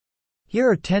Here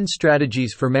are 10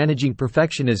 strategies for managing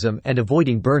perfectionism and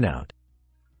avoiding burnout.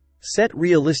 Set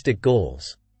realistic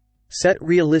goals. Set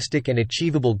realistic and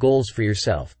achievable goals for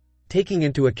yourself, taking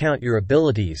into account your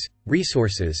abilities,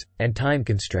 resources, and time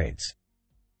constraints.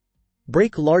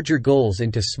 Break larger goals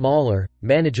into smaller,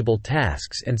 manageable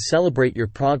tasks and celebrate your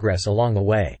progress along the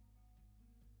way.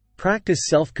 Practice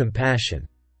self-compassion.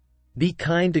 Be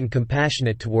kind and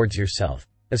compassionate towards yourself,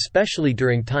 especially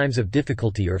during times of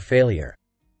difficulty or failure.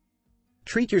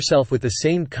 Treat yourself with the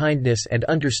same kindness and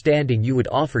understanding you would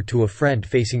offer to a friend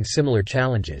facing similar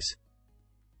challenges.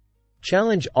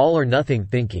 Challenge all or nothing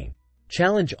thinking.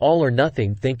 Challenge all or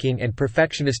nothing thinking and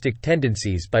perfectionistic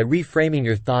tendencies by reframing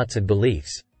your thoughts and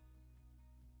beliefs.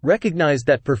 Recognize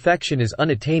that perfection is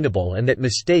unattainable and that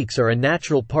mistakes are a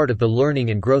natural part of the learning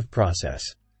and growth process.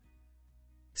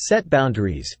 Set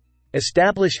boundaries.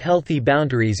 Establish healthy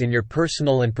boundaries in your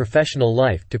personal and professional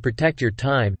life to protect your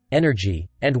time, energy,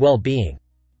 and well-being.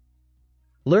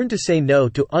 Learn to say no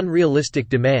to unrealistic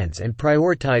demands and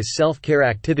prioritize self-care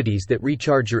activities that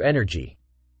recharge your energy.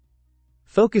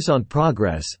 Focus on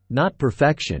progress, not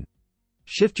perfection.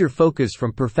 Shift your focus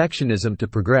from perfectionism to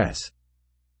progress.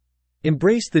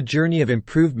 Embrace the journey of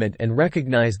improvement and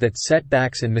recognize that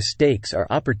setbacks and mistakes are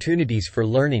opportunities for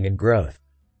learning and growth.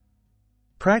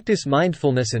 Practice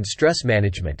mindfulness and stress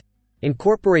management.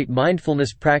 Incorporate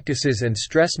mindfulness practices and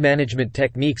stress management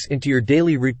techniques into your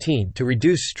daily routine to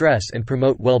reduce stress and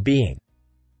promote well-being.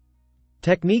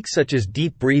 Techniques such as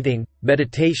deep breathing,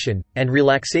 meditation, and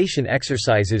relaxation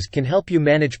exercises can help you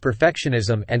manage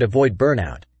perfectionism and avoid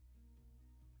burnout.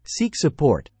 Seek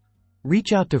support.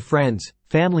 Reach out to friends,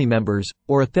 family members,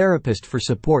 or a therapist for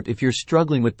support if you're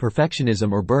struggling with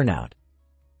perfectionism or burnout.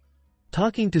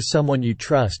 Talking to someone you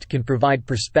trust can provide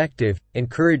perspective,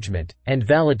 encouragement, and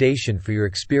validation for your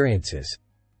experiences.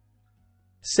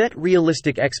 Set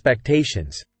realistic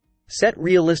expectations. Set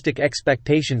realistic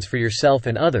expectations for yourself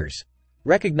and others,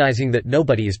 recognizing that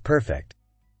nobody is perfect.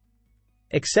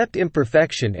 Accept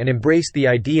imperfection and embrace the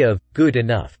idea of good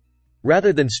enough,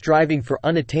 rather than striving for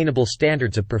unattainable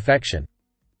standards of perfection.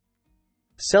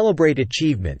 Celebrate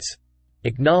achievements.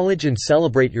 Acknowledge and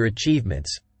celebrate your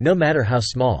achievements, no matter how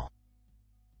small.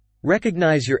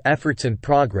 Recognize your efforts and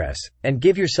progress, and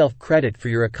give yourself credit for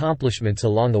your accomplishments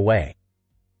along the way.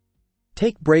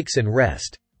 Take breaks and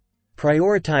rest.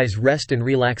 Prioritize rest and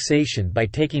relaxation by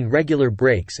taking regular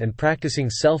breaks and practicing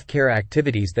self-care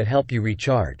activities that help you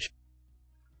recharge.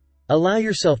 Allow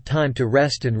yourself time to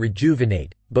rest and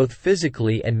rejuvenate, both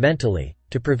physically and mentally,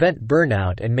 to prevent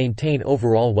burnout and maintain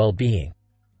overall well-being.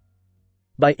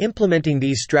 By implementing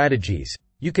these strategies,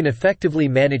 you can effectively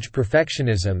manage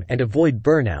perfectionism and avoid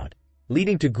burnout,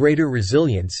 leading to greater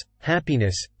resilience,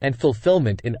 happiness, and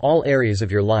fulfillment in all areas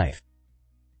of your life.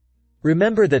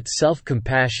 Remember that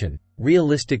self-compassion,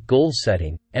 realistic goal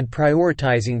setting, and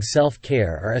prioritizing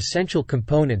self-care are essential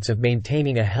components of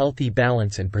maintaining a healthy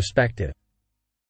balance and perspective.